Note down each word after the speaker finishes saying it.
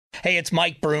Hey, it's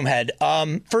Mike Broomhead.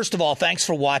 First of all, thanks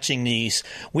for watching these.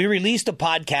 We released a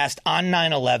podcast on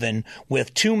 9/11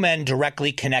 with two men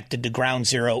directly connected to Ground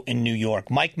Zero in New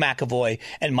York, Mike McAvoy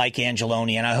and Mike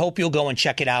Angeloni. And I hope you'll go and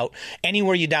check it out.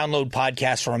 Anywhere you download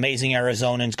podcasts for Amazing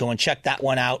Arizonans, go and check that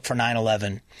one out for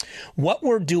 9/11. What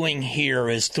we're doing here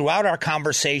is throughout our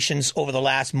conversations over the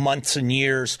last months and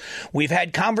years, we've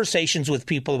had conversations with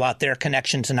people about their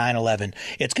connection to 9/11.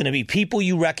 It's going to be people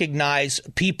you recognize,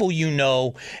 people you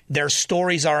know. Their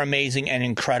stories are amazing and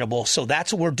incredible. So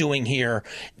that's what we're doing here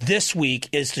this week,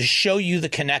 is to show you the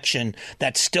connection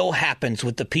that still happens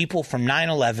with the people from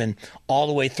 9/11 all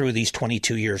the way through these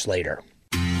 22 years later.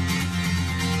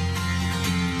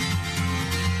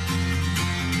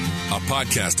 A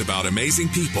podcast about amazing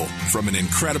people from an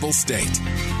incredible state.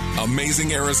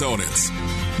 Amazing Arizonans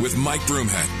with Mike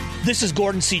Broomhead. This is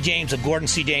Gordon C. James of Gordon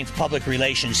C. James Public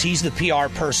Relations. He's the PR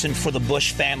person for the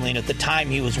Bush family, and at the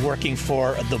time he was working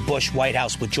for the Bush White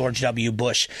House with George W.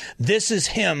 Bush. This is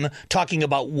him talking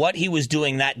about what he was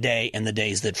doing that day and the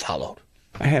days that followed.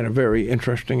 I had a very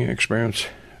interesting experience.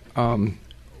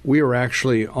 We were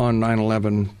actually on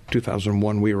 9/11,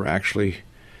 2001, we were actually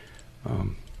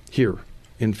here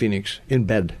in Phoenix, in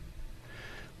bed,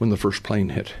 when the first plane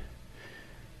hit.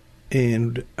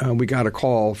 And we got a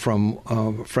call from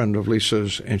a friend of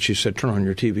Lisa's, and she said, "Turn on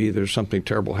your TV, there's something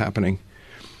terrible happening."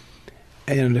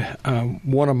 And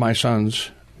one of my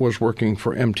sons was working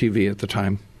for MTV at the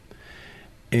time.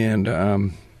 And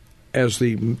as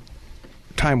the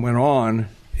time went on,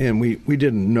 and we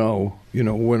didn't know,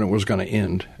 when it was going to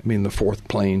end. I mean, the fourth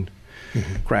plane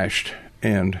crashed,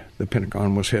 and the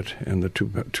Pentagon was hit, and the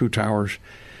two towers.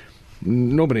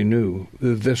 Nobody knew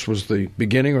if this was the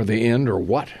beginning or the end or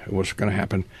what was going to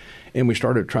happen. And we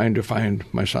started trying to find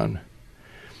my son.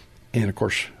 And, of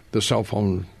course, the cell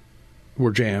phones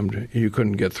were jammed. You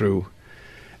couldn't get through.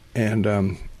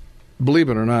 And believe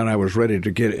it or not, I was ready to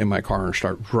get in my car and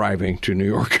start driving to New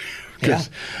York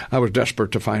because I was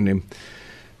desperate to find him.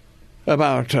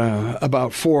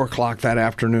 About 4 o'clock that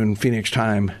afternoon, Phoenix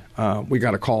time, we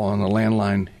got a call on the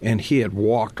landline, and he had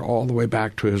walked all the way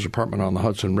back to his apartment on the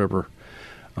Hudson River,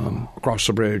 across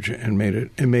the bridge, and made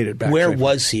it back. Where safely.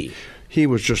 was he? He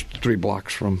was just 3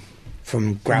 blocks from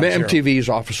Ground Zero. MTV's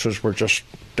offices were just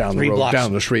down the road, blocks.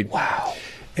 down the street. Wow!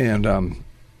 And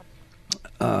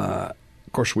of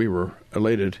course, we were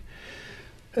elated.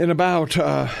 And about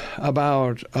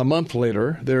a month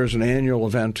later, there's an annual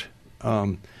event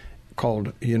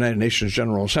called United Nations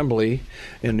General Assembly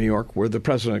in New York, where the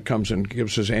president comes and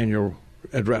gives his annual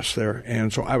address there.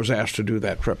 And so I was asked to do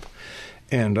that trip.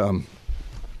 And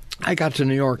I got to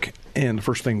New York, and the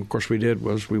first thing, of course, we did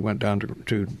was we went down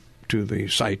to the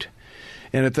site.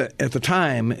 And at the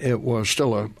time, it was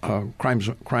still a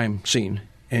crime scene,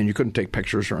 and you couldn't take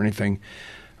pictures or anything.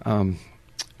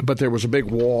 But there was a big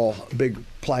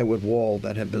plywood wall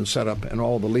that had been set up, and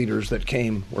all the leaders that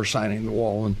came were signing the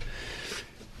wall. And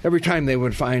every time they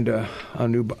would find a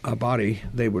new body,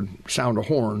 they would sound a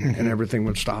horn, and everything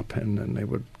would stop, and then they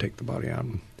would take the body out.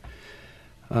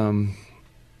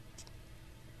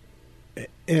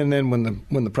 And then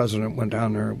when the president went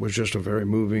down there, it was just a very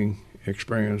moving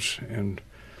experience. And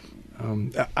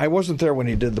I wasn't there when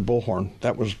he did the bullhorn.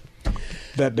 That was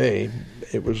that day.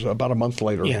 It was about a month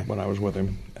later when I was with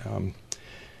him.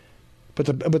 But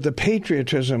the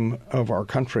patriotism of our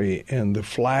country and the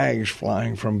flags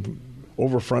flying from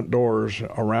over front doors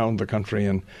around the country,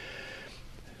 and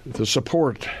the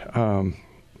support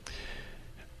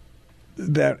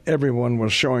that everyone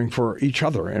was showing for each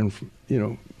other and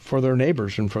for their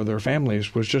neighbors and for their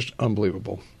families was just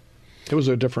unbelievable. It was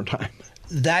a different time.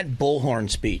 That bullhorn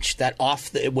speech,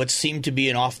 what seemed to be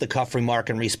an off-the-cuff remark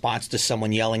in response to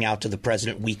someone yelling out to the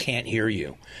president, "We can't hear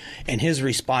you," and his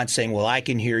response saying, "Well, I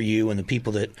can hear you, and the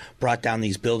people that brought down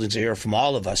these buildings are hear from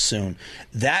all of us soon."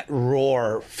 That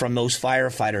roar from those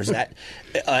firefighters,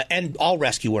 and all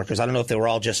rescue workers, I don't know if they were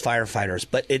all just firefighters,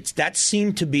 but that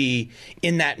seemed to be,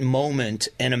 in that moment,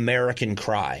 an American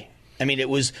cry. I mean, it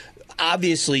was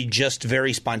obviously just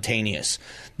very spontaneous.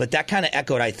 But that kind of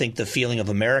echoed, I think, the feeling of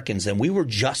Americans. And we were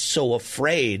just so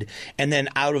afraid. And then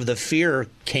out of the fear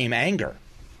came anger.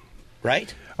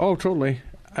 Right? Oh, totally.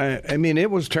 I mean,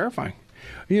 it was terrifying.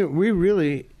 We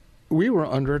were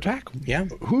under attack. Yeah.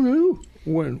 Who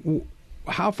knew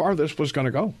how far this was going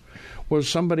to go? Was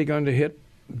somebody going to hit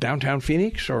downtown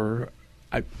Phoenix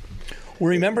Well,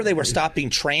 remember, they were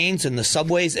stopping trains and the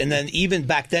subways, and then even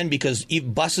back then, because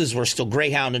buses were still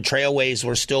Greyhound and Trailways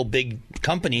were still big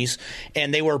companies,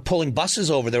 and they were pulling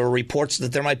buses over. There were reports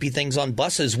that there might be things on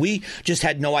buses. We just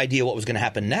had no idea what was going to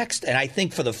happen next. And I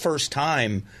think for the first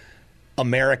time,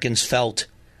 Americans felt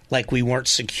like we weren't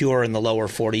secure in the lower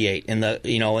 48 in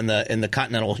the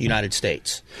continental United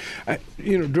States.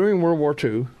 During World War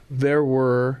II, there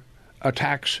were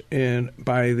attacks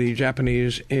by the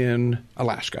Japanese in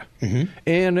Alaska,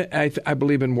 and I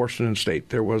believe in Washington State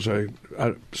there was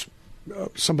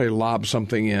somebody lobbed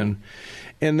something in,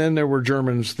 and then there were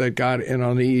Germans that got in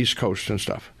on the East Coast and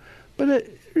stuff. But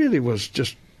it really was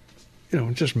just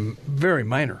very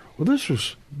minor. Well, this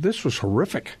was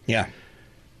horrific. Yeah,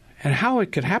 and how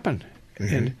it could happen,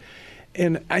 and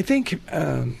I think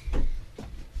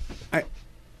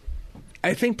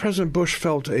I think President Bush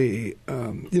felt his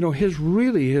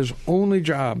only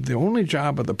job, the only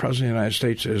job of the President of the United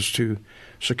States is to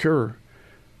secure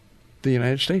the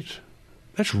United States.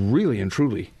 That's really and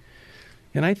truly.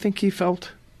 And I think he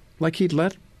felt like he'd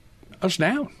let us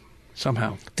down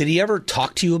somehow. Did he ever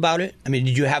talk to you about it? I mean,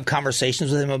 did you have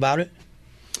conversations with him about it?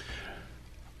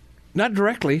 Not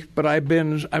directly, but I've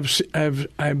been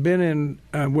in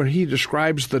when he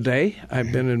describes the day.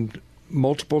 I've been in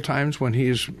multiple times when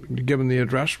he's given the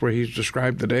address where he's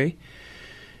described the day.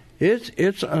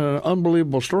 It's an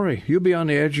unbelievable story. You'll be on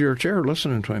the edge of your chair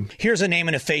listening to him. Here's a name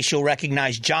and a face you'll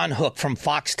recognize. John Hook from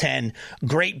Fox 10,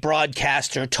 great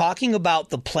broadcaster, talking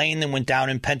about the plane that went down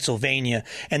in Pennsylvania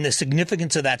and the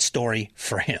significance of that story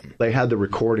for him. They had the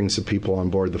recordings of people on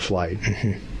board the flight.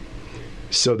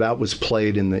 So that was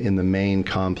played in the main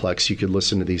complex. You could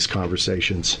listen to these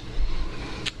conversations.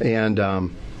 And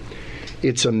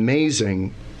it's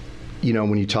amazing,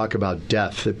 when you talk about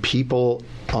death, that people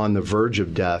on the verge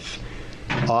of death,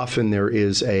 often there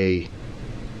is a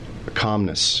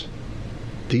calmness.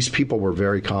 These people were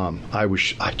very calm. I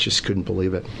just couldn't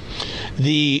believe it.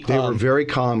 They were very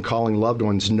calm, calling loved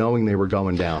ones, knowing they were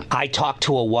going down. I talked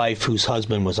to a wife whose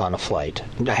husband was on a flight.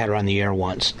 I had her on the air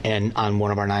once, and on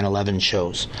one of our 9/11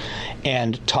 shows,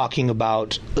 and talking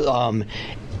about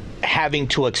having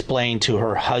to explain to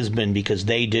her husband, because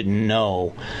they didn't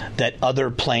know, that other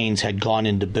planes had gone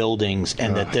into buildings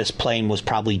and that this plane was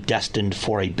probably destined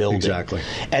for a building. Exactly.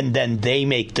 And then they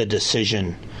make the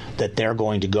decision that they're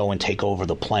going to go and take over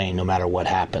the plane no matter what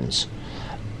happens.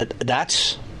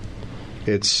 It's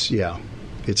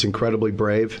incredibly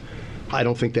brave. I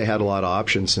don't think they had a lot of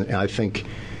options. And I think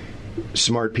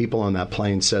smart people on that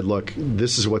plane said, look,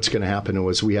 this is what's going to happen to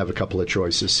us. We have a couple of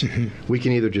choices. We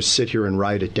can either just sit here and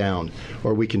ride it down,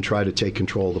 or we can try to take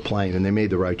control of the plane. And they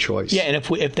made the right choice. Yeah, and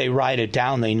if they ride it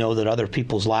down, they know that other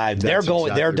people's lives,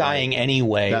 they're dying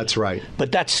anyway. That's right.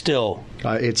 But that's still...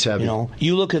 it's heavy. Watch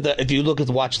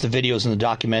the videos and the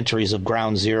documentaries of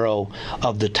Ground Zero,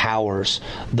 of the towers,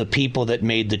 the people that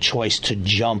made the choice to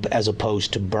jump as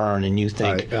opposed to burn, and you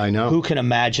think, I know. Who can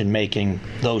imagine making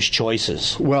those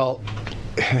choices? Well,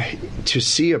 to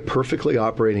see a perfectly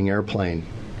operating airplane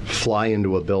fly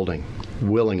into a building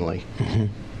willingly,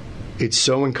 it's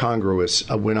so incongruous.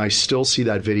 When I still see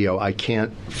that video, I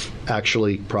can't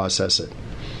actually process it.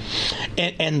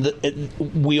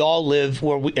 We all live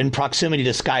in proximity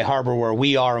to Sky Harbor, where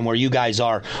we are and where you guys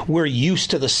are. We're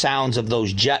used to the sounds of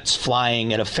those jets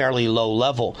flying at a fairly low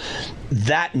level.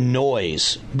 That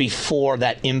noise before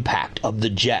that impact of the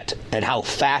jet, and how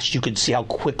fast you could see how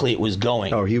quickly it was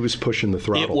going. Oh, he was pushing the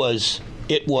throttle. He was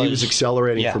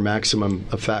accelerating for maximum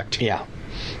effect. Yeah.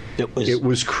 It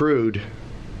was crude,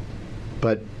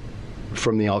 but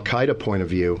from the Al-Qaeda point of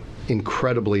view,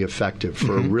 incredibly effective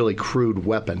for a really crude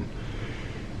weapon.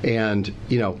 And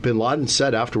Bin Laden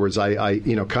said afterwards, I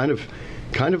kind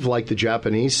of like the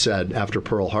Japanese said after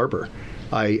Pearl Harbor,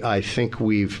 I think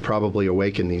we've probably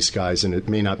awakened these guys, and it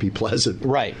may not be pleasant.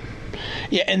 Right.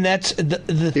 Yeah, and that's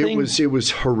the thing. It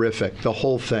was horrific, the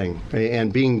whole thing,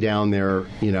 and being down there,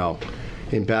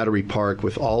 in Battery Park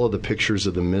with all of the pictures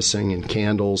of the missing and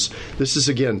candles. This is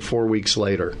again 4 weeks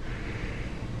later.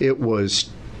 It was.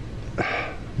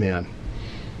 Man,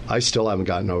 I still haven't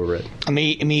gotten over it.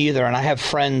 Me either. And I have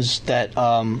friends that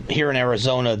here in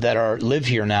Arizona that live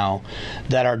here now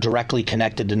that are directly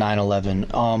connected to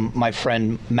 9/11. My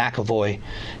friend McAvoy,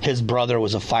 his brother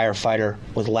was a firefighter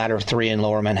with Ladder 3 in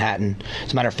Lower Manhattan.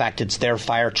 As a matter of fact, it's their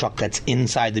fire truck that's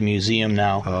inside the museum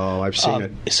now. Oh, I've seen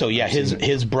it. So yeah,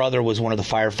 his brother was one of the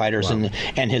firefighters, wow.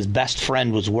 and his best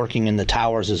friend was working in the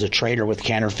towers as a trader with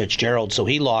Cantor Fitzgerald. So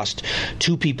he lost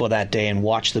 2 people that day and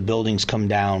watched the buildings come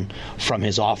down from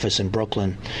his office in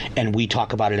Brooklyn. And we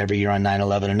talk about it every year on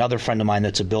 9/11. Another friend of mine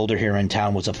that's a builder here in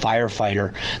town was a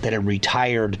firefighter that had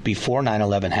retired before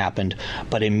 9/11 happened,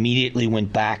 but immediately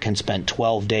went back and spent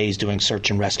 12 days doing search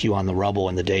and rescue on the rubble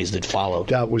in the days that followed.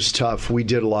 That was tough. We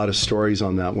did a lot of stories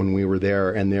on that when we were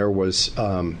there, and there was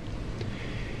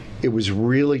it was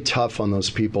really tough on those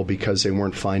people because they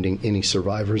weren't finding any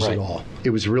survivors Right. at all. It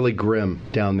was really grim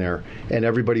down there, and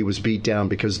everybody was beat down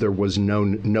because there was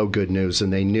no good news,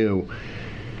 and they knew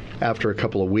after a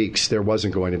couple of weeks there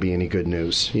wasn't going to be any good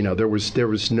news. You know, there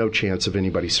was no chance of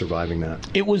anybody surviving that.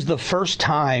 It was the first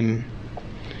time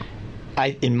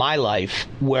in my life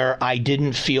where I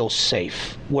didn't feel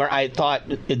safe, where I thought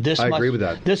I agree with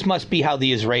that. This must be how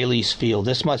the Israelis feel.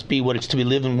 This must be what it's to be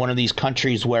live in one of these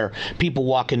countries where people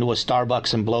walk into a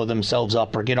Starbucks and blow themselves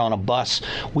up or get on a bus.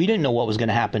 We didn't know what was going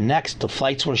to happen next. The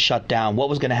flights were shut down. What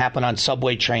was going to happen on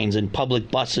subway trains and public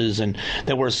buses? And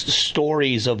there were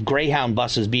stories of Greyhound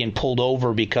buses being pulled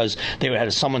over because they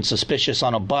had someone suspicious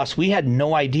on a bus. We had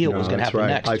no idea what was going to happen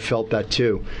next. I felt that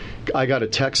too. I got a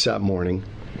text that morning.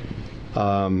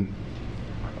 Turn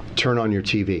on your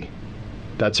TV.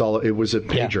 That's all. It was a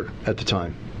pager at the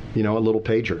time. You know, a little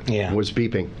pager was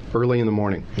beeping early in the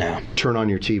morning. Yeah. Turn on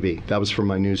your TV. That was from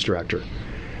my news director,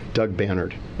 Doug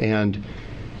Bannard. And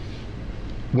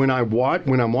when I'm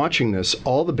watching this,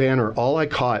 all I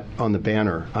caught on the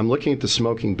banner, I'm looking at the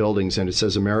smoking buildings and it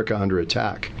says America under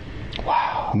attack.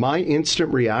 Wow. My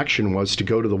instant reaction was to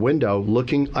go to the window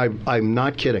looking, I'm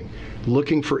not kidding,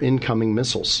 looking for incoming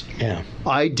missiles. Yeah.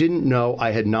 I didn't know,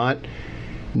 I had not,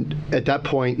 at that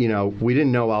point, you know, we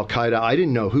didn't know Al-Qaeda. I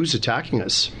didn't know who's attacking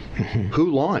us,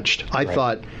 who launched. I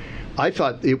thought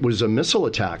it was a missile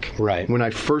attack when I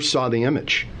first saw the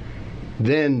image.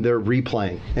 Then they're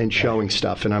replaying and showing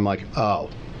stuff, and I'm like, oh,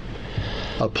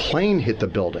 a plane hit the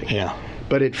building. Yeah.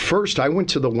 But at first, I went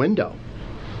to the window.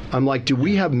 I'm like, do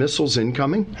we have missiles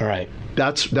incoming? Right.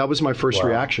 That was my first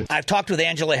reaction. I've talked with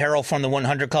Angela Harrell from the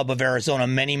 100 Club of Arizona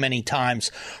many, many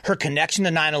times. Her connection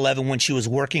to 9/11 when she was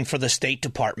working for the State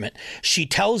Department. She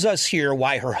tells us here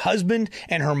why her husband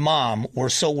and her mom were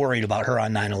so worried about her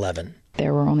on 9/11.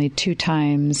 There were only 2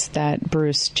 times that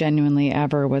Bruce genuinely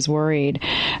ever was worried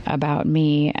about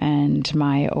me and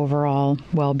my overall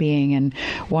well-being, and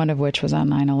one of which was on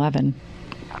 9/11.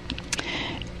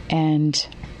 And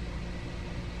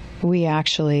we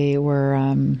actually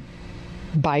were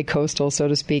bi-coastal, so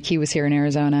to speak. He was here in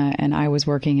Arizona, and I was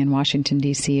working in Washington,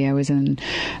 D.C. I was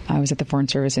at the Foreign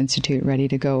Service Institute, ready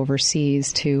to go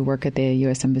overseas to work at the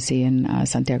U.S. Embassy in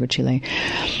Santiago, Chile.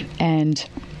 And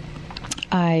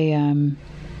I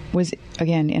was,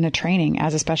 again, in a training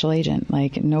as a special agent,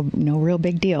 like no real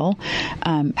big deal.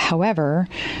 However,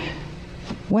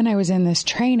 when I was in this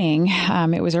training,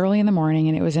 it was early in the morning,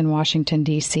 and it was in Washington,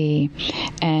 D.C.,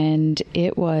 and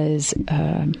it was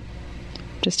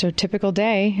just a typical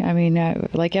day. I mean,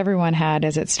 like everyone had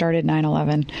as it started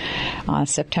 9/11,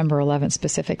 September 11th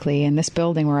specifically, and this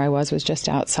building where I was just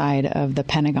outside of the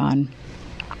Pentagon.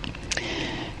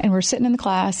 And we're sitting in the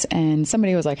class, and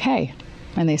somebody was like, hey,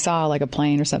 and they saw like a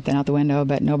plane or something out the window,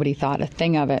 but nobody thought a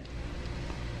thing of it.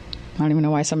 I don't even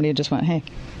know why somebody just went, hey.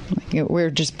 We're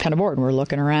just kind of bored. We're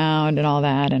looking around and all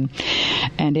that, and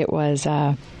it was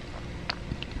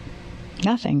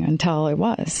nothing until it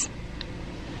was.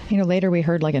 You know, later we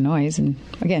heard like a noise, and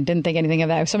again, didn't think anything of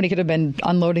that. Somebody could have been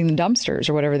unloading the dumpsters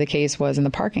or whatever the case was in the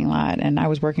parking lot, and I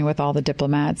was working with all the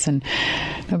diplomats, and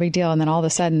no big deal. And then all of a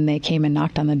sudden, they came and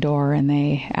knocked on the door, and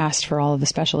they asked for all of the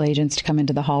special agents to come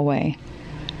into the hallway.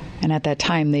 And at that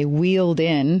time, they wheeled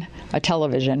in a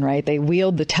television, right? They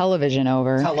wheeled the television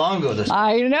over. How long ago this was?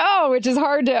 I know, which is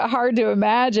hard to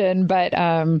imagine, but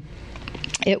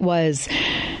it was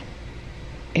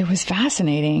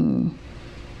fascinating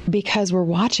because we're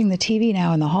watching the TV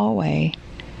now in the hallway,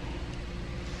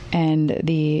 and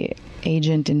the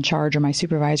agent in charge, or my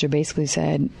supervisor, basically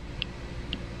said,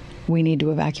 we need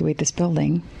to evacuate this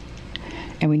building,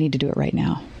 and we need to do it right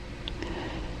now.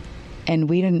 And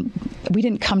we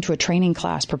didn't come to a training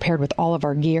class prepared with all of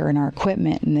our gear and our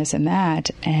equipment and this and that.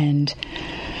 And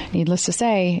needless to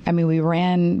say, I mean, we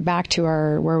ran back to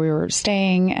where we were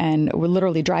staying, and we're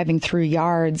literally driving through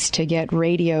yards to get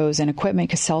radios and equipment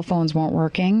because cell phones weren't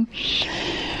working,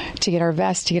 to get our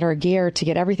vests, to get our gear, to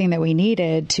get everything that we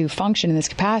needed to function in this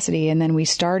capacity. And then we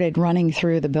started running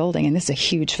through the building, and this is a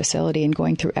huge facility, and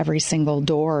going through every single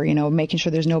door, you know, making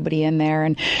sure there's nobody in there,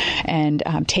 and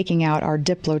taking out our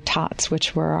Diplo tots,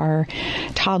 which were our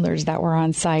toddlers that were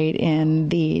on site in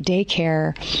the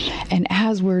daycare. And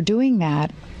as we're doing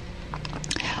that,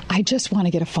 I just want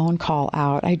to get a phone call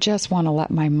out. I just want to let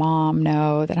my mom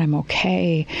know that I'm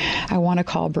okay. I want to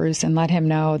call Bruce and let him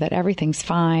know that everything's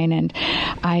fine. And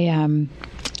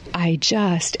I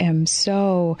just am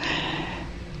so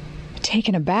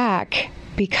taken aback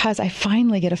because I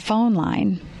finally get a phone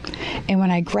line. And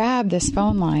when I grab this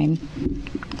phone line,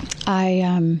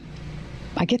 I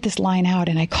get this line out,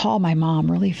 and I call my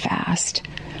mom really fast.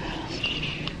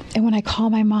 And when I call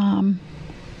my mom,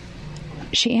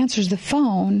 she answers the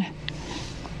phone,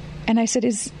 and I said,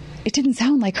 it didn't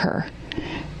sound like her.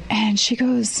 And she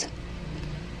goes,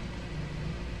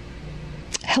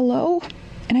 hello?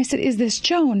 And I said, is this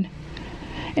Joan?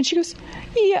 And she goes,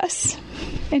 yes.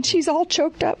 And she's all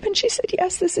choked up, and she said,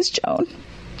 yes, this is Joan.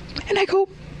 And I go,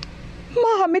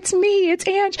 Mom, it's me, it's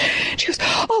Ange. She goes,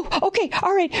 oh, okay,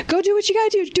 all right, go do what you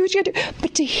gotta do what you gotta do.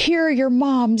 But to hear your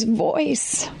mom's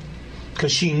voice.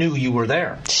 Because she knew you were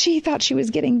there. She thought she was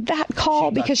getting that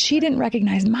call because she didn't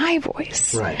recognize my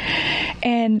voice. Right.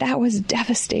 And that was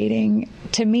devastating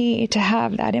to me to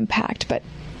have that impact. But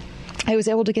I was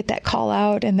able to get that call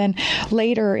out, and then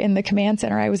later in the command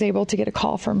center, I was able to get a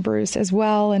call from Bruce as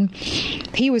well, and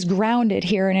he was grounded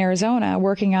here in Arizona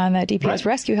working on that DPS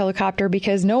rescue helicopter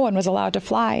because no one was allowed to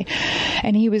fly,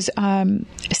 and he was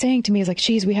saying to me, he's like,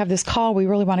 geez, we have this call, we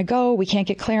really want to go, we can't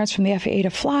get clearance from the FAA to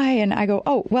fly, and I go,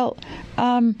 oh, well,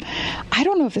 I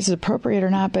don't know if this is appropriate or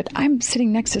not, but I'm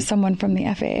sitting next to someone from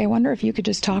the FAA, I wonder if you could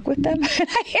just talk with them. And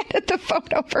I handed the phone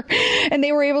over, and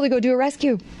they were able to go do a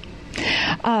rescue.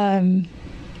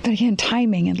 But again,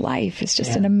 timing in life is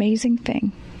just an amazing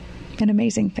thing. An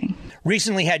amazing thing.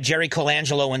 Recently had Jerry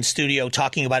Colangelo in studio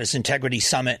talking about his Integrity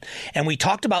Summit, and we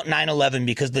talked about 9/11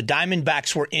 because the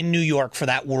Diamondbacks were in New York for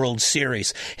that World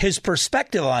Series. His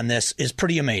perspective on this is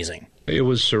pretty amazing. It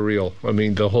was surreal. I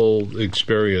mean, the whole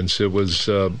experience, it was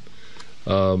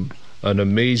an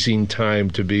amazing time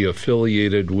to be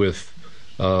affiliated with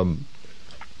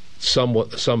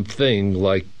something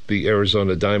like the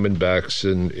Arizona Diamondbacks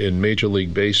in Major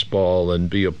League Baseball and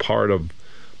be a part of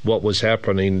what was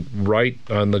happening right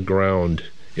on the ground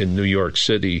in New York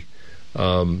City.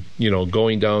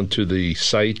 Going down to the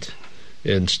site,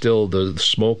 and still the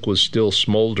smoke was still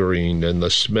smoldering, and the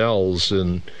smells,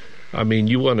 and I mean,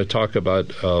 you want to talk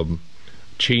about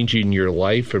changing your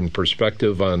life and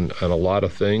perspective on a lot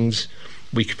of things.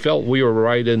 We felt we were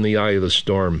right in the eye of the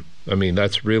storm. I mean,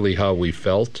 that's really how we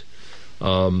felt.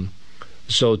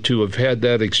 So to have had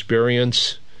that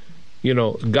experience,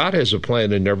 God has a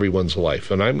plan in everyone's life,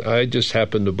 and I just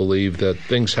happen to believe that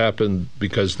things happen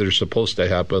because they're supposed to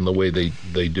happen the way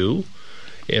they do.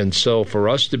 And so for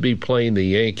us to be playing the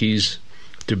Yankees,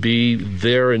 to be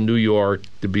there in New York,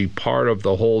 to be part of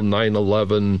the whole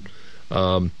 9/11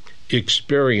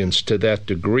 experience to that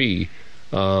degree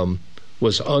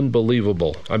was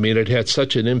unbelievable. I mean, it had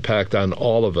such an impact on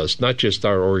all of us, not just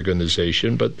our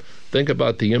organization, but think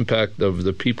about the impact of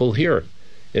the people here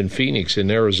in Phoenix,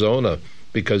 in Arizona,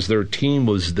 because their team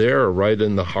was there right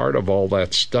in the heart of all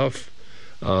that stuff.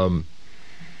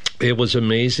 It was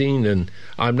amazing, and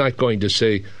I'm not going to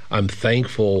say I'm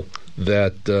thankful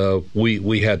that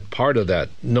we had part of that.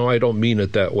 No, I don't mean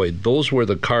it that way. Those were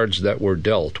the cards that were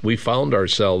dealt. We found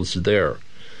ourselves there.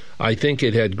 I think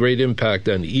it had great impact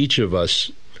on each of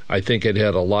us. I think it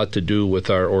had a lot to do with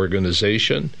our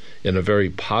organization in a very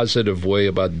positive way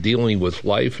about dealing with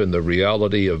life and the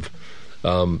reality of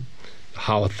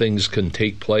how things can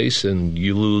take place, and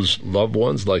you lose loved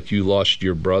ones like you lost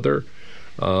your brother.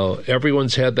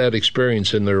 Everyone's had that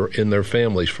experience in their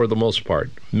families for the most part,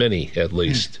 many at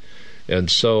least. And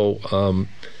so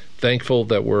thankful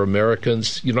that we're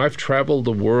Americans. I've traveled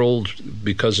the world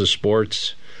because of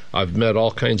sports. I've met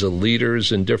all kinds of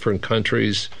leaders in different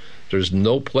countries. There's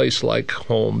no place like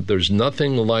home. There's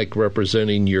nothing like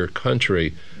representing your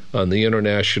country on the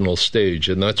international stage.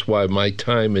 And that's why my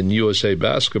time in USA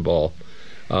Basketball,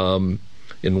 in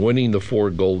winning the 4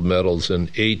 gold medals in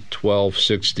 8, 12,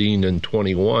 16, and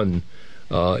 21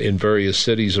 in various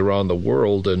cities around the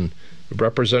world, and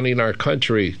representing our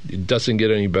country, it doesn't get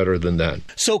any better than that.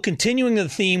 So continuing the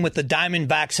theme with the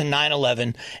Diamondbacks and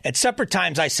 9/11, at separate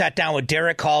times I sat down with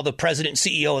Derek Hall, the president and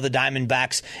CEO of the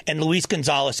Diamondbacks, and Luis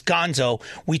Gonzalez, Gonzo.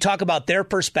 We talk about their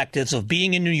perspectives of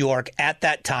being in New York at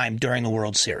that time during the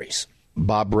World Series.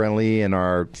 Bob Brenly in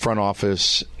our front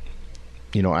office,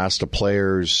 asked the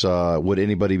players, would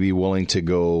anybody be willing to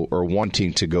go or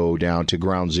wanting to go down to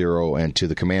Ground Zero and to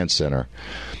the command center?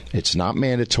 It's not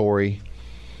mandatory.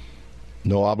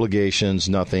 No obligations,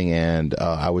 nothing, and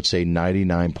I would say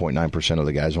 99.9% of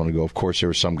the guys want to go. Of course, there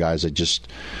were some guys that just,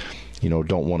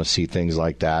 don't want to see things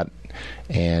like that,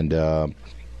 and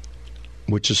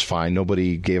which is fine.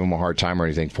 Nobody gave them a hard time or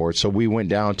anything for it. So we went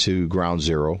down to Ground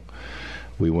Zero.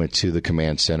 We went to the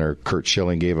command center. Kurt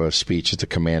Schilling gave a speech at the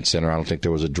command center. I don't think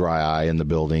there was a dry eye in the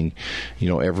building.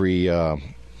 Every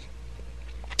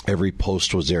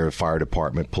post was there, fire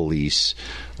department, police,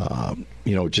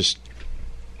 just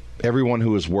everyone who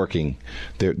was working,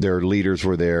 their leaders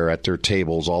were there at their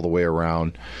tables all the way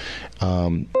around.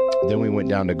 Then we went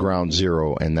down to Ground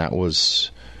Zero, and that was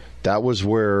that was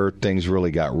where things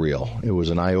really got real. It was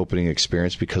an eye-opening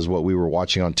experience because what we were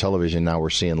watching on television, now we're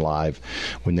seeing live.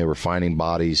 When they were finding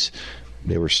bodies,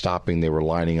 they were stopping, they were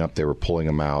lining up, they were pulling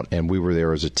them out, and we were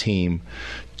there as a team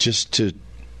just to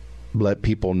let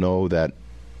people know that,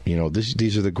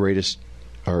 these are the greatest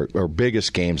our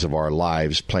biggest games of our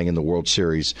lives, playing in the World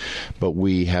Series, but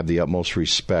we have the utmost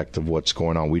respect of what's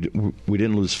going on. We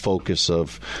didn't lose focus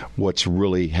of what's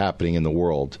really happening in the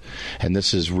world, and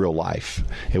this is real life.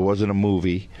 It wasn't a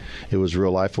movie. It was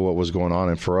real life of what was going on,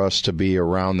 and for us to be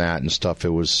around that and stuff, it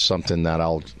was something that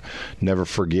I'll never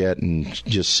forget, and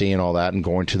just seeing all that and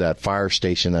going to that fire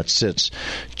station that sits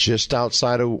just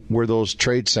outside of where those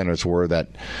trade centers were, that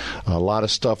a lot of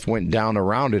stuff went down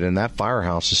around it, and that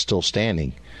firehouse is still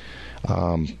standing.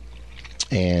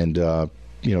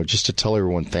 Just to tell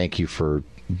everyone thank you for,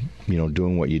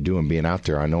 doing what you do and being out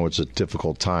there. I know it's a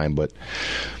difficult time,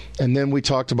 and then we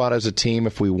talked about as a team,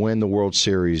 if we win the World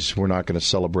Series, we're not going to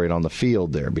celebrate on the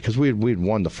field there because we'd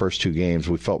won the first two games.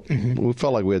 We felt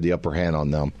like we had the upper hand on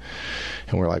them,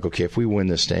 and we're like, okay, if we win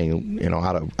this thing,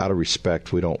 out of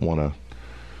respect, we don't want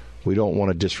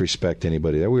to disrespect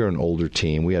anybody there. We were an older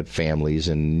team. We had families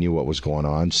and knew what was going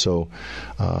on. So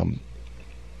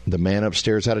the man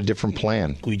upstairs had a different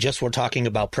plan. We just were talking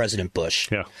about President Bush.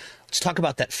 Yeah. Let's talk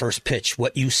about that first pitch,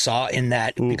 what you saw in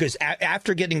that. Ooh. Because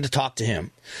after getting to talk to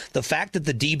him, the fact that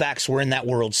the D-backs were in that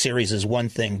World Series is one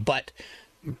thing, but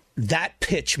that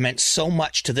pitch meant so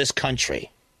much to this country.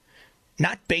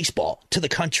 Not baseball, to the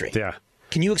country. Yeah.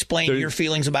 Can you explain your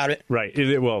feelings about it? Right.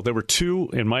 Well, there were two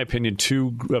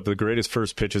of the greatest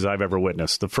first pitches I've ever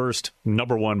witnessed. The first,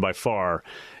 number one by far,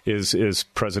 is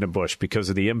President Bush because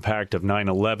of the impact of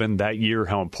 9/11 that year,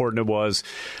 how important it was.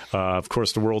 Of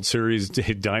course, the World Series,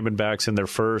 Diamondbacks in their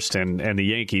first, and the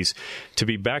Yankees. To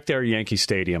be back there at Yankee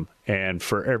Stadium and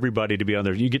for everybody to be on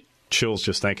there, you get chills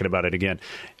just thinking about it again.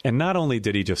 And not only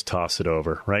did he just toss it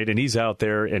over, right? And he's out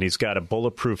there and he's got a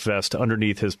bulletproof vest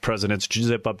underneath his president's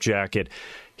zip-up jacket.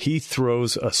 He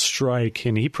throws a strike,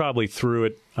 and he probably threw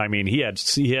it. I mean, he had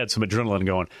some adrenaline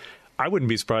going. I wouldn't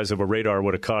be surprised if a radar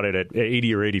would have caught it at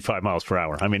 80 or 85 miles per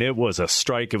hour. I mean, it was a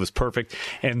strike. It was perfect.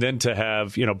 And then to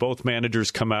have, both managers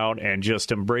come out and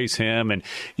just embrace him, and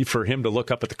for him to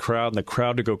look up at the crowd and the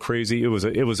crowd to go crazy, it was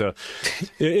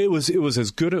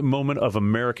as good a moment of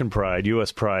American pride,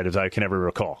 U.S. pride, as I can ever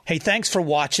recall. Hey, thanks for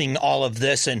watching all of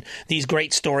this and these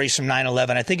great stories from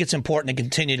 9/11. I think it's important to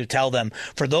continue to tell them.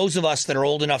 For those of us that are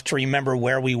old enough to remember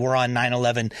where we were on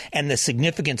 9/11 and the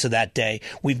significance of that day,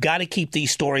 we've got to keep these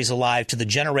stories alive to the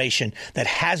generation that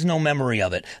has no memory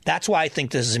of it. That's why I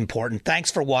think this is important.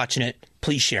 Thanks for watching it.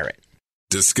 Please share it.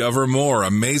 Discover more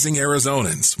amazing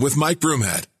Arizonans with Mike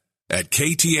Broomhead at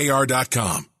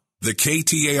KTAR.com, the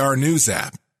KTAR News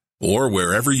app, or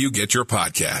wherever you get your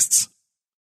podcasts.